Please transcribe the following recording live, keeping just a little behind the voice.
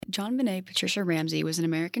JonBenet Patricia Ramsey was an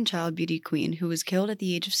American child beauty queen who was killed at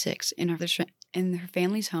the age of 6 in her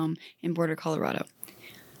family's home in Boulder, Colorado.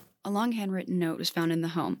 A long handwritten note was found in the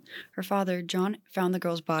home. Her father, John, found the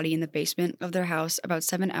girl's body in the basement of their house about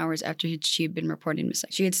 7 hours after she had been reported missing.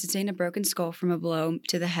 She had sustained a broken skull from a blow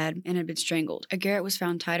to the head and had been strangled. A garrote was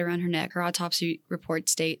found tied around her neck. Her autopsy report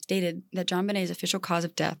stated that JonBenet's official cause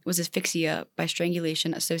of death was asphyxia by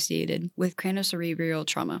strangulation associated with craniocerebral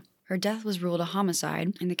trauma. Her death was ruled a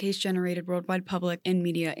homicide, and the case generated worldwide public and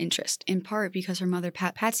media interest, in part because her mother,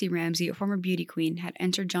 Patsy Ramsey, a former beauty queen, had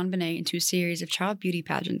entered JonBenet into a series of child beauty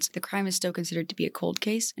pageants. The crime is still considered to be a cold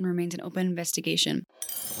case and remains an open investigation.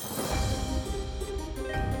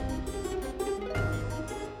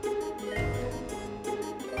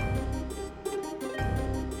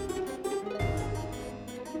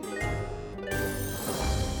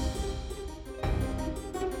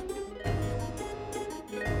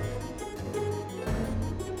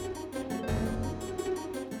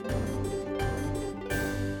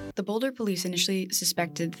 The Boulder police initially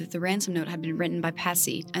suspected that the ransom note had been written by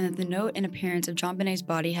Patsy and that the note and appearance of JonBenet's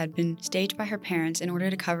body had been staged by her parents in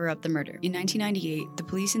order to cover up the murder. In 1998, the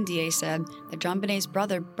police and DA said that JonBenet's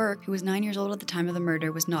brother, Burke, who was 9 years old at the time of the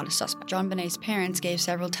murder, was not a suspect. JonBenet's parents gave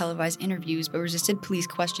several televised interviews but resisted police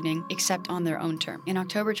questioning except on their own term. In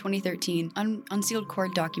October 2013, unsealed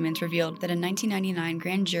court documents revealed that a 1999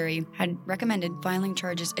 grand jury had recommended filing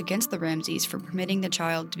charges against the Ramseys for permitting the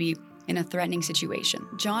child to be in a threatening situation.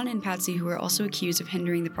 John and Patsy, who were also accused of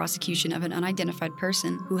hindering the prosecution of an unidentified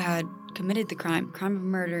person who had committed the crime of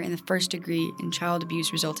murder in the first degree and child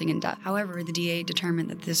abuse resulting in death. However, the DA determined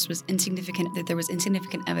that there was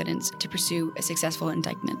insignificant evidence to pursue a successful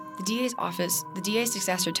indictment. The DA's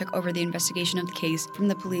successor took over the investigation of the case from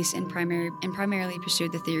the police and primarily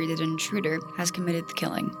pursued the theory that an intruder has committed the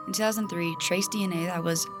killing. In 2003, trace DNA that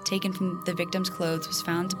was taken from the victim's clothes was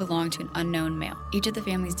found to belong to an unknown male. Each of the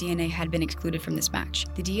family's DNA had been excluded from this match.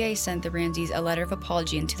 The DA sent the Ramseys a letter of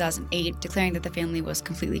apology in 2008, declaring that the family was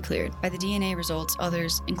completely cleared. By the DNA results,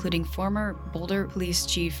 others, including former Boulder Police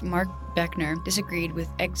Chief Mark Beckner, disagreed with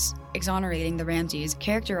exonerating the Ramseys,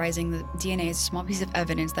 characterizing the DNA as a small piece of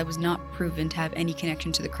evidence that was not proven to have any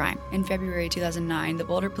connection to the crime. In February 2009, the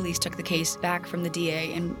Boulder police took the case back from the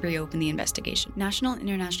DA and reopened the investigation. National and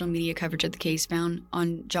international media coverage of the case focused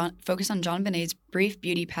on JonBenet's brief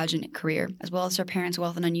beauty pageant career, as well as her parents'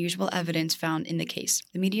 wealth and unusual evidence found in the case.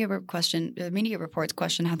 The media reports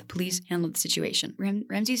questioned how the police handled the situation.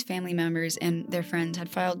 Ramsey's family members and their friends had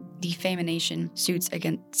filed defamation suits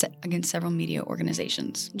against several media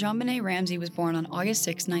organizations. JonBenet Ramsey was born on August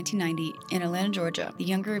 6, 1990, in Atlanta, Georgia, the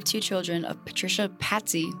younger of two children of Patricia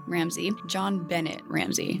Patsy Ramsey, JonBenet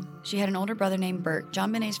Ramsey. She had an older brother named Burke.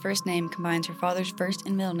 JonBenet's first name combines her father's first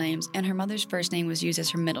and middle names, and her mother's first name was used as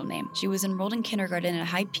her middle name. She was enrolled in kindergarten at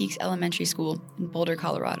High Peaks Elementary School in Boulder,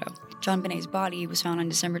 Colorado. JonBenet's body was found on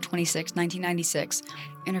December 26, 1996,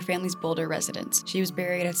 in her family's Boulder residence. She was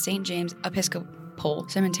buried at St. James Episcopal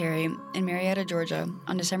Cemetery in Marietta, Georgia,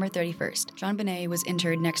 on December 31st. JonBenet was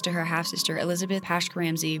interred next to her half-sister Elizabeth Paschke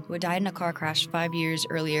Ramsey, who had died in a car crash 5 years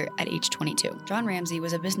earlier at age 22. John Ramsey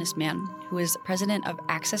was a businessman who was president of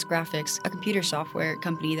Access Graphics, a computer software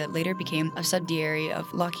company that later became a subsidiary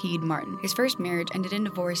of Lockheed Martin. His first marriage ended in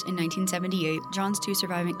divorce in 1978. John's two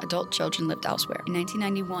surviving adult children lived elsewhere. In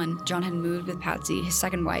 1991, John had moved with Patsy, his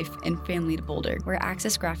second wife, and family to Boulder, where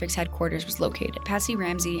Access Graphics headquarters was located. Patsy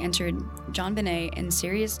Ramsey entered JonBenet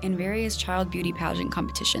in various child beauty pageant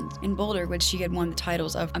competitions. In Boulder, which she had won the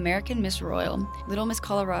titles of American Miss Royal, Little Miss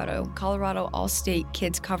Colorado, Colorado All-State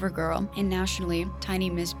Kids Cover Girl, and nationally Tiny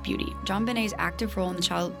Miss Beauty. JonBenet's active role in the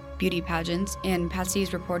child beauty pageants and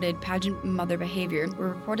Patsy's reported pageant mother behavior were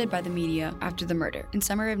reported by the media after the murder. In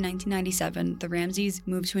summer of 1997, the Ramseys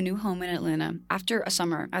moved to a new home in Atlanta after a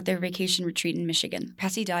summer at their vacation retreat in Michigan.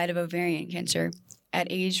 Patsy died of ovarian cancer at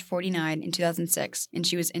age 49 in 2006, and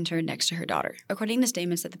she was interred next to her daughter. According to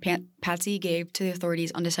statements that Patsy gave to the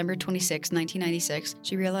authorities on December 26, 1996,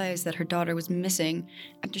 she realized that her daughter was missing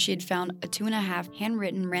after she had found a 2.5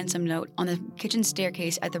 handwritten ransom note on the kitchen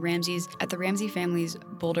staircase at the Ramsey family's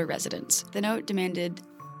Boulder residence. The note demanded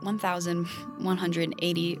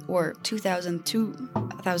 $1,180 or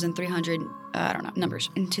 $2,300 numbers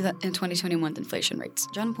in 2021 inflation rates.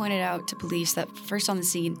 John pointed out to police that first on the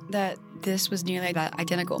scene that this was nearly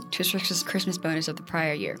identical to his Christmas bonus of the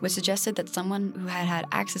prior year, which suggested that someone who had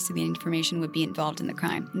access to the information would be involved in the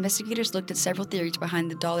crime. Investigators looked at several theories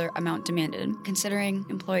behind the dollar amount demanded, considering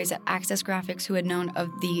employees at Access Graphics who had known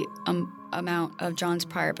of the amount of John's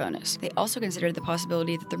prior bonus. They also considered the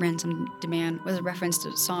possibility that the ransom demand was a reference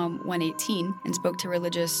to Psalm 118 and spoke to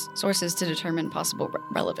religious sources to determine possible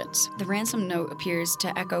relevance. The ransom note appears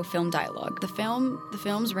to echo film dialogue. The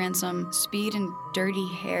film's ransom, Speed, and Dirty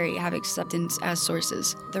Harry have acceptance as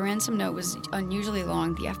sources. The ransom note was unusually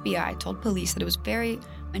long. The FBI told police that it was very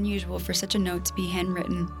unusual for such a note to be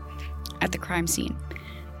handwritten at the crime scene.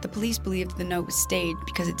 The police believed the note was staged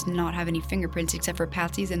because it did not have any fingerprints except for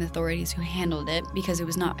Patsy's and authorities who handled it, because it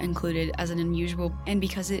was not included as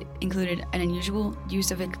because it included an unusual use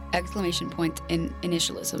of exclamation point in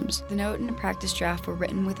initialisms. The note and a practice draft were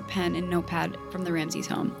written with a pen and notepad from the Ramseys'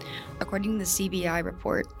 home. According to the CBI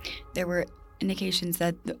report, there were indications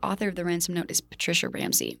that the author of the ransom note is Patricia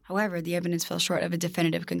Ramsey. However, the evidence fell short of a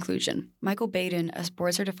definitive conclusion. Michael Baden, a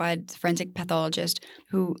board-certified forensic pathologist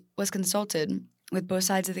who was consulted with both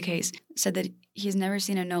sides of the case, said that he has never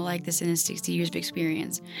seen a note like this in his 60 years of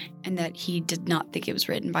experience, and that he did not think it was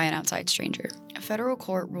written by an outside stranger. A federal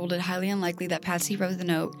court ruled it highly unlikely that Patsy wrote the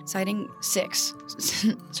note, citing 6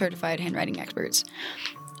 certified handwriting experts.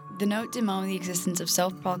 The note demanded the existence of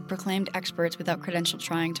self-proclaimed experts without credentials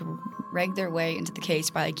trying to reg their way into the case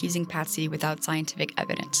by accusing Patsy without scientific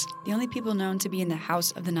evidence. The only people known to be in the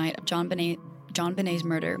house of the night of JonBenet's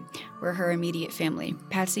murder were her immediate family,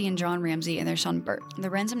 Patsy and John Ramsey and their son Bert. The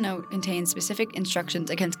ransom note contained specific instructions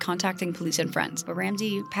against contacting police and friends, but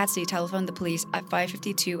Patsy telephoned the police at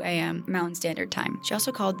 5:52 a.m. Mountain Standard Time. She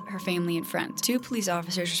also called her family and friends. 2 police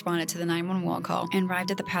officers responded to the 911 call and arrived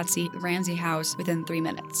at the Ramsey house within 3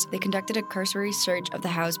 minutes. They conducted a cursory search of the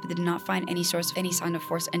house, but they did not find any sign of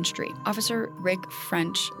forced entry. Officer Rick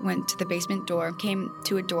French went to the basement door, came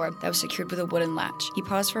to a door that was secured with a wooden latch. He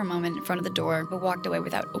paused for a moment in front of the door, but walked away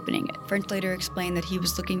without opening it. French later explained that he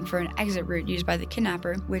was looking for an exit route used by the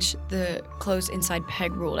kidnapper, which the closed inside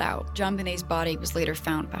peg ruled out. JonBenet's body was later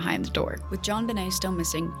found behind the door. With JonBenet still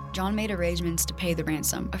missing, John made arrangements to pay the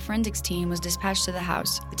ransom. A forensics team was dispatched to the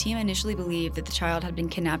house. The team initially believed that the child had been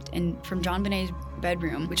kidnapped from JonBenet's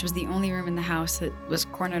bedroom, which was the only room in the house that was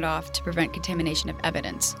cornered off to prevent contamination of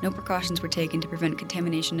evidence. No precautions were taken to prevent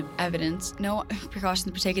contamination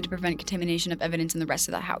of evidence in the rest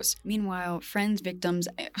of the house. Meanwhile, friends, victims,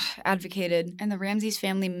 advocated, and the Ramseys'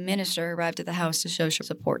 family minister arrived at the house to show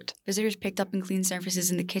support. Visitors picked up and cleaned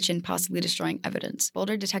surfaces in the kitchen, possibly destroying evidence.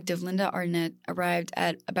 Boulder detective Linda Arnett arrived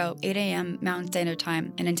at about 8 a.m. Mountain Standard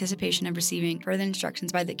Time in anticipation of receiving further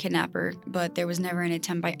instructions by the kidnapper, but there was never an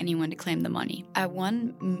attempt by anyone to claim the money. At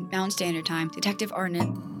 1 Mountain Standard Time, Detective Arnett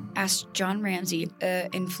asked John Ramsey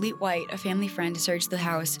and Fleet White, a family friend, to search the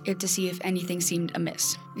house to see if anything seemed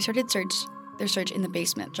amiss. We started their search in the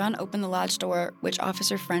basement. John opened the lodge door, which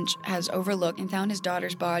Officer French has overlooked, and found his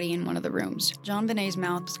daughter's body in one of the rooms. JonBenet's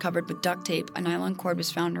mouth was covered with duct tape. A nylon cord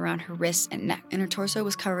was found around her wrists and neck, and her torso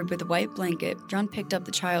was covered with a white blanket. John picked up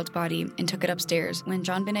the child's body and took it upstairs. When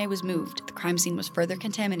JonBenet was moved, the crime scene was further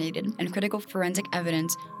contaminated, and critical forensic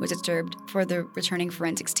evidence was disturbed for the returning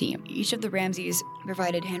forensics team. Each of the Ramseys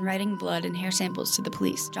provided handwriting, blood, and hair samples to the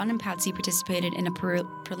police. John and Patsy participated in a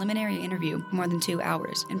preliminary interview for more than 2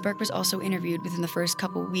 hours, and Burke was also interviewed within the first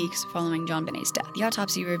couple weeks following JonBenet's death. The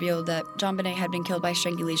autopsy revealed that JonBenet had been killed by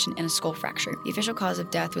strangulation and a skull fracture. The official cause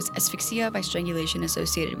of death was asphyxia by strangulation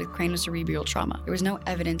associated with craniocerebral trauma. There was no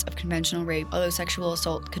evidence of conventional rape, although sexual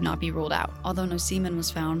assault could not be ruled out. Although no semen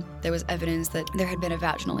was found, there was evidence that there had been a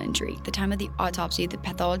vaginal injury. At the time of the autopsy, the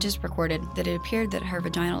pathologist recorded that it appeared that her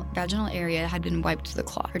vaginal area had been wiped with a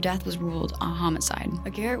cloth. Her death was ruled a homicide. A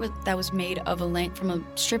garrote that was made of a length from a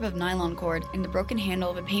strip of nylon cord and the broken handle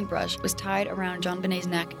of a paintbrush was tied around JonBenet's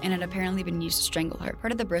neck and had apparently been used to strangle her.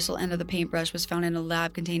 Part of the bristle end of the paintbrush was found in a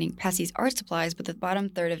lab containing Patsy's art supplies, but the bottom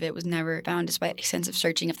third of it was never found despite extensive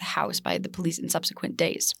searching of the house by the police in subsequent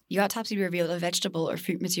days. The autopsy revealed a vegetable or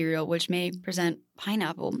fruit material which may present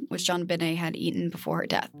pineapple, which JonBenet had eaten before her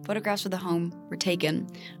death. Photographs of the home were taken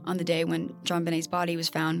on the day when JonBenet's body was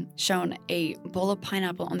found, showing a bowl of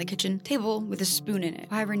pineapple on the kitchen table with a spoon in it.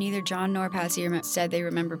 However, neither John nor Patsy said they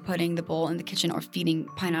remember putting the bowl in the kitchen or feeding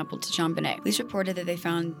pineapple to JonBenet. Police reported that they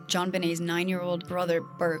found JonBenet's 9-year-old brother,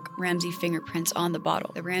 Burke, Ramsey fingerprints on the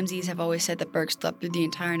bottle. The Ramseys have always said that Burke slept through the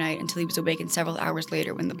entire night until he was awakened several hours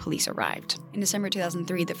later when the police arrived. In December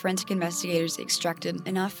 2003, the forensic investigators extracted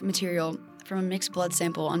enough material from a mixed blood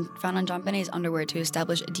sample found on JonBenet's underwear to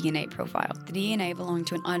establish a DNA profile. The DNA belonged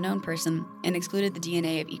to an unknown person and excluded the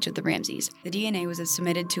DNA of each of the Ramseys. The DNA was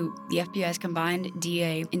submitted to the FBI's combined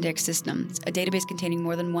DNA index system, a database containing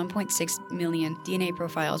more than 1.6 million DNA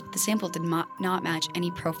profiles, but the sample did not match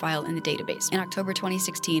any profile in the database. In October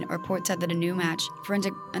 2016, a report said that a new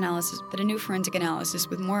forensic analysis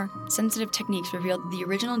with more sensitive techniques revealed that the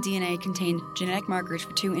original DNA contained genetic markers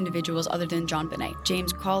for two individuals other than JonBenet.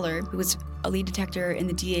 James Caller, who was a lead detective in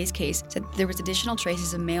the DA's case, said there was additional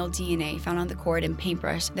traces of male DNA found on the cord and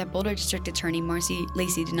paintbrush that Boulder District Attorney Marcy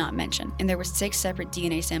Lacey did not mention, and there were 6 separate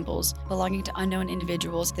DNA samples belonging to unknown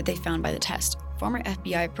individuals that they found by the test. Former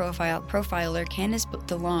FBI profiler Candace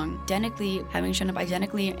DeLong, having shown up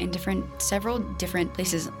identically in several different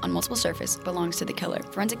places on multiple surfaces, belongs to the killer.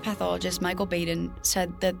 Forensic pathologist Michael Baden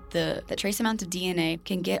said that trace amounts of DNA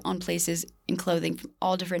can get on places in clothing from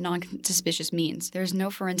all different non-suspicious means. There is no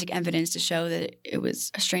forensic evidence to show that it was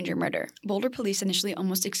a stranger murder. Boulder police initially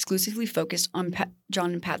almost exclusively focused on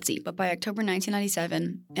John and Patsy, but by October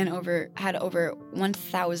 1997, had over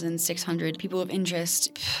 1,600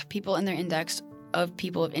 people in their index of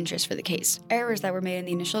people of interest for the case. Errors that were made in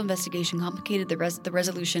the initial investigation complicated the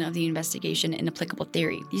resolution of the investigation in applicable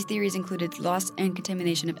theory. These theories included loss and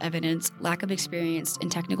contamination of evidence, lack of experienced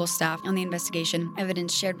and technical staff on the investigation,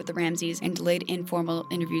 evidence shared with the Ramseys, and delayed informal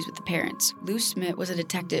interviews with the parents. Lou Smith was a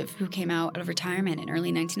detective who came out of retirement in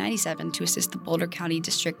early 1997 to assist the Boulder County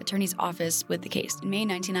District Attorney's Office with the case. In May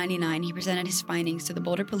 1999, he presented his findings to the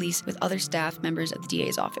Boulder Police with other staff members of the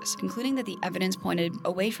DA's office. Concluding that the evidence pointed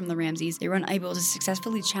away from the Ramseys, they were unable to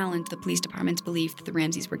successfully challenge the police department's belief that the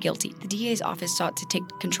Ramseys were guilty. The DA's office sought to take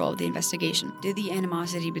control of the investigation. Due to the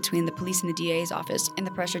animosity between the police and the DA's office and the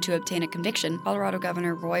pressure to obtain a conviction, Colorado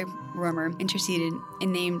Governor Roy Romer interceded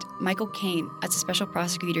and named Michael Cain as a special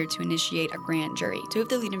prosecutor to initiate a grand jury. 2 of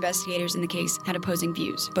the lead investigators in the case had opposing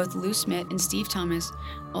views. Both Lou Smith and Steve Thomas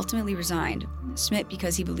ultimately resigned. Smith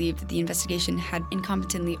because he believed that the investigation had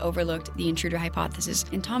incompetently overlooked the intruder hypothesis,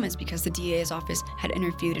 and Thomas because the DA's office had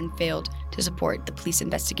interfered and failed to support the police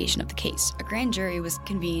investigation of the case. A grand jury was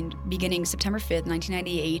convened beginning September 5,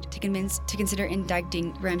 1998 to consider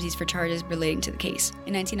indicting Ramseys for charges relating to the case.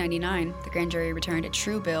 In 1999, the grand jury returned a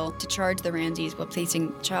true bill to charge the Ramseys while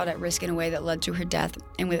placing the child at risk in a way that led to her death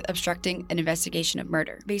and with obstructing an investigation of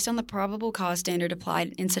murder. Based on the probable cause standard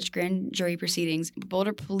applied in such grand jury proceedings,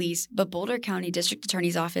 Boulder County District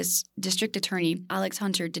Attorney's Office District Attorney Alex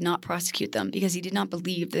Hunter did not prosecute them because he did not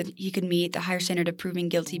believe that he could meet the higher standard of proving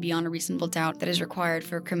guilty beyond a reasonable doubt that is required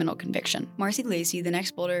for a criminal conviction. Marcy Lacey, the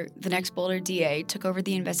next Boulder DA, took over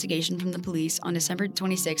the investigation from the police on December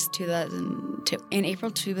 26, 2002. In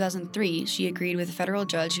April 2003, she agreed with a federal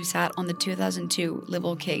judge who sat on the 2002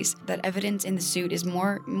 Libel case that evidence in the suit is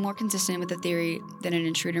more consistent with the theory that an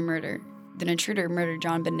intruder murdered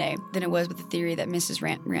JonBenet than it was with the theory that Mrs.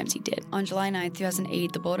 Ramsey did. On July 9,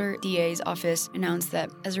 2008, the Boulder DA's office announced that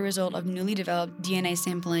as a result of newly developed DNA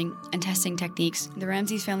sampling and testing techniques, the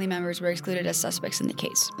Ramseys family members were excluded as suspects in the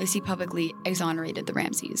case. Lacey publicly exonerated the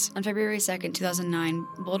Ramseys. On February 2, 2009,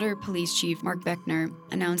 Boulder Police Chief Mark Beckner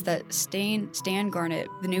announced that Stan Garnett,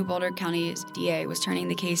 the new Boulder County's DA, was turning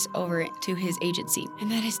the case over to his agency, and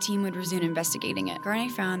that his team would resume investigating it.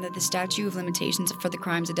 Garnett found that the statute of limitations for the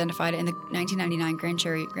crimes identified in the 1999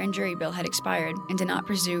 grand jury bill had expired and did not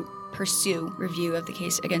pursue review of the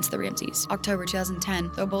case against the Ramseys. October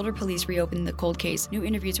 2010, though Boulder police reopened the cold case, new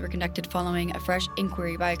interviews were conducted following a fresh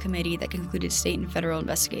inquiry by a committee that concluded state and federal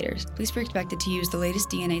investigators. Police were expected to use the latest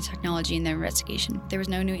DNA technology in their investigation. There was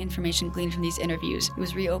no new information gleaned from these interviews. It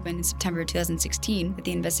was reopened in September 2016 that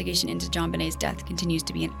the investigation into JonBenet's death continues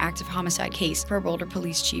to be an active homicide case per Boulder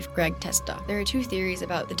Police Chief Greg Testa. There are 2 theories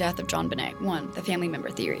about the death of JonBenet. 1, the family member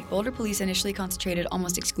theory. Boulder police initially concentrated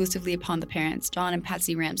almost exclusively upon the parents, John and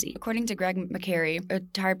Patsy Ramsey. According to Greg McCary, a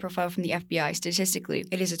retired profile from the FBI, statistically,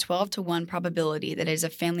 it is a 12-to-1 probability that it is a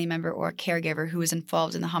family member or a caregiver who is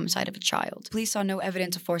involved in the homicide of a child. Police saw no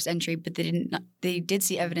evidence of forced entry, but they did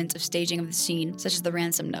see evidence of staging of the scene, such as the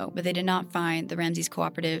ransom note, but they did not find the Ramseys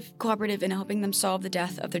cooperative in helping them solve the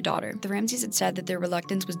death of their daughter. The Ramseys had said that their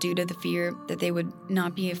reluctance was due to the fear that they would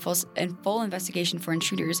not be a full investigation for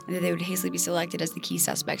intruders and that they would hastily be selected as the key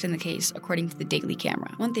suspects in the case, according to the Daily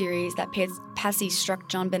Camera. One theory is that Patsy struck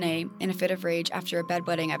JonBenet JonBenet in a fit of rage after a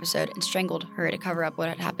bedwetting episode and strangled her to cover up what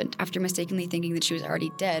had happened. After mistakenly thinking that she was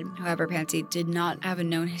already dead, however, Patsy did not have a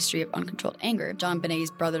known history of uncontrolled anger.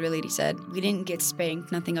 JonBenet's brother later said, "We didn't get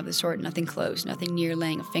spanked, nothing of the sort, nothing close, nothing near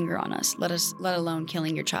laying a finger on us, let alone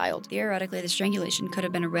killing your child." Theoretically, the strangulation could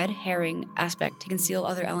have been a red herring aspect to conceal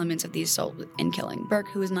other elements of the assault and killing. Burke,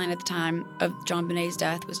 who was 9 at the time of JonBenet's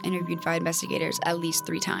death, was interviewed by investigators at least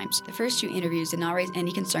 3 times. The first 2 interviews did not raise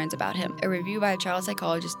any concerns about him. A review by a child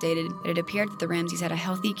psychologist stated that it appeared that the Ramseys had a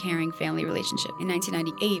healthy, caring family relationship. In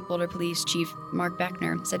 1998, Boulder Police Chief Mark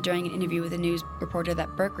Beckner said during an interview with a news reporter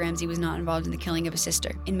that Burke Ramsey was not involved in the killing of his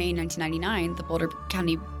sister. In May 1999, the Boulder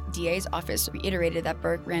County DA's office reiterated that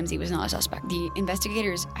Burke Ramsey was not a suspect. The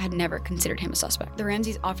investigators had never considered him a suspect. The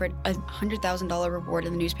Ramseys offered a $100,000 reward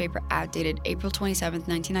in the newspaper ad dated April 27,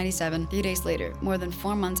 1997, 3 days later, more than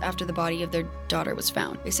 4 months after the body of their daughter was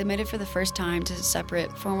found. They submitted for the first time to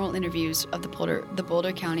separate formal interviews of the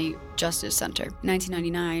Boulder County Justice Center. In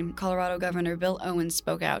 1999, Colorado Governor Bill Owens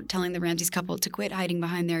spoke out, telling the Ramseys couple to quit hiding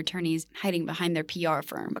behind their attorneys, hiding behind their PR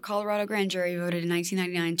firm. A Colorado grand jury voted in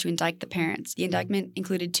 1999 to indict the parents. The indictment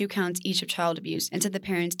included 2 counts each of child abuse, and said the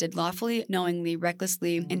parents did lawfully, knowingly,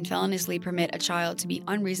 recklessly, and feloniously permit a child to be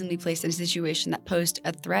unreasonably placed in a situation that posed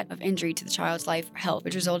a threat of injury to the child's life or health,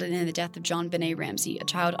 which resulted in the death of JonBenet Ramsey, a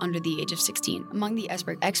child under the age of 16. Among the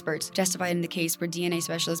experts who testified in the case were DNA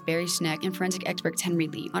specialist Barry Schneck and forensic experts Henry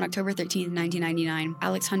Lee. On October 13, 1999,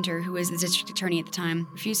 Alex Hunter, who was the district attorney at the time,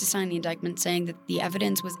 refused to sign the indictment, saying that the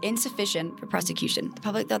evidence was insufficient for prosecution. The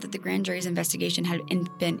public thought that the grand jury's investigation had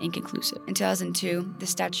been inconclusive. In 2002, the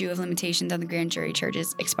statute of limitations on the grand jury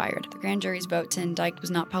charges expired. The grand jury's vote to indict was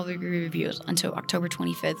not publicly revealed until October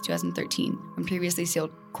 25, 2013, when previously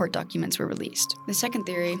sealed court documents were released. The second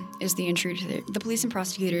theory is the intruder theory. The police and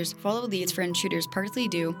prosecutors followed leads for intruders partly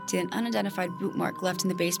due to an unidentified boot mark left in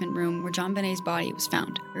the basement room where JonBenet's body was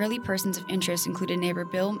found. Early persons of interest included neighbor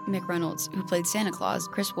Bill McReynolds, who played Santa Claus,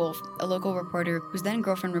 Chris Wolf, a local reporter whose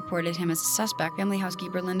then-girlfriend reported him as a suspect, family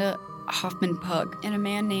housekeeper Linda Hoffman Pug, and a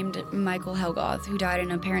man named Michael Helgoth, who died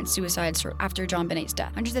in apparent suicide after JonBenet's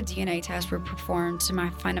death. Hundreds of DNA tests were performed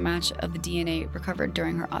to find a match of the DNA recovered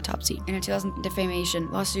during her autopsy. In a 2000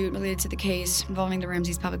 defamation lawsuit related to the case involving the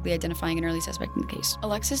Ramseys publicly identifying an early suspect in the case.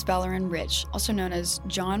 Alexis Valoran Rich, also known as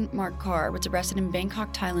John Mark Carr, was arrested in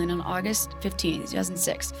Bangkok, Thailand on August 15,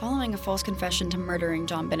 2006, following a false confession to murdering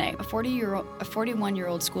JonBenet. A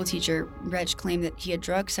 41-year-old school teacher, Rich, claimed that he had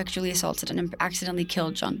sexually assaulted and accidentally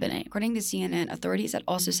killed JonBenet. According to CNN, authorities had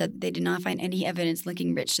also said that they did not find any evidence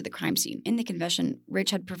linking Rich to the crime scene. In the confession,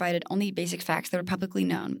 Rich had provided only basic facts that were publicly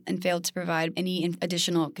known and failed to provide any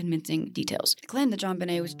additional convincing details. The claim that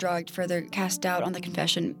JonBenet was drugged further cast doubt on the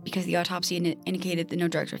confession because the autopsy indicated that no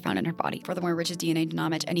drugs were found in her body. Furthermore, Rich's DNA did not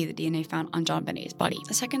match any of the DNA found on JonBenet's body.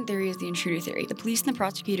 The second theory is the intruder theory. The police and the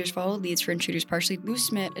prosecutors followed leads for intruders partially. Lou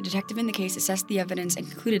Smith, a detective in the case, assessed the evidence and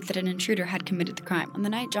concluded that an intruder had committed the crime. On the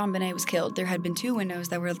night JonBenet was killed, there had been 2 windows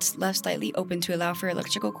that were left slightly open to allow for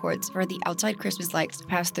electrical cords for the outside Christmas lights to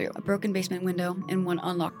pass through, a broken basement window, and 1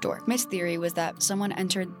 unlocked door. Smith's theory was that someone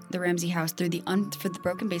entered the Ramsey house through the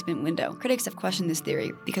broken basement window. Critics have questioned this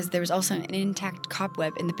theory because there was also an intact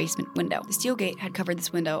cobweb in the basement window. The steel gate that covered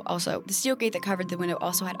the window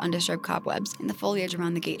also had undisturbed cobwebs, and the foliage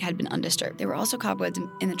around the gate had been undisturbed. There were also cobwebs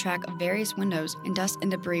in the track of various windows, and dust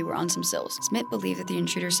and debris were on some sills. Smith believed that the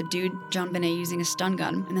intruder subdued JonBenet using a stun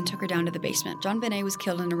gun and then took her down to the basement. JonBenet was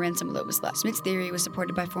killed and a ransom note was left. Smith's theory was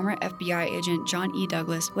supported by former FBI agent John E.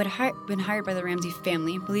 Douglas, who had been hired by the Ramsey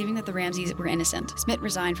family, believing that the Ramseys were innocent. Smith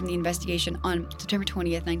resigned from the investigation on September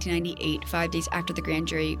 20th, 1998, 5 days after the grand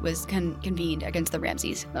jury was convened against the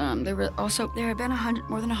Ramseys. There had been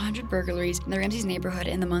more than 100 burglaries in the Ramseys neighborhood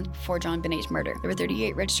in the month before JonBenet's murder. There were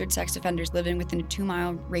 38 registered sex offenders living within a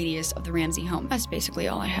 2-mile radius of the Ramsey home. That's basically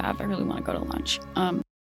all I have. I really want to go to lunch.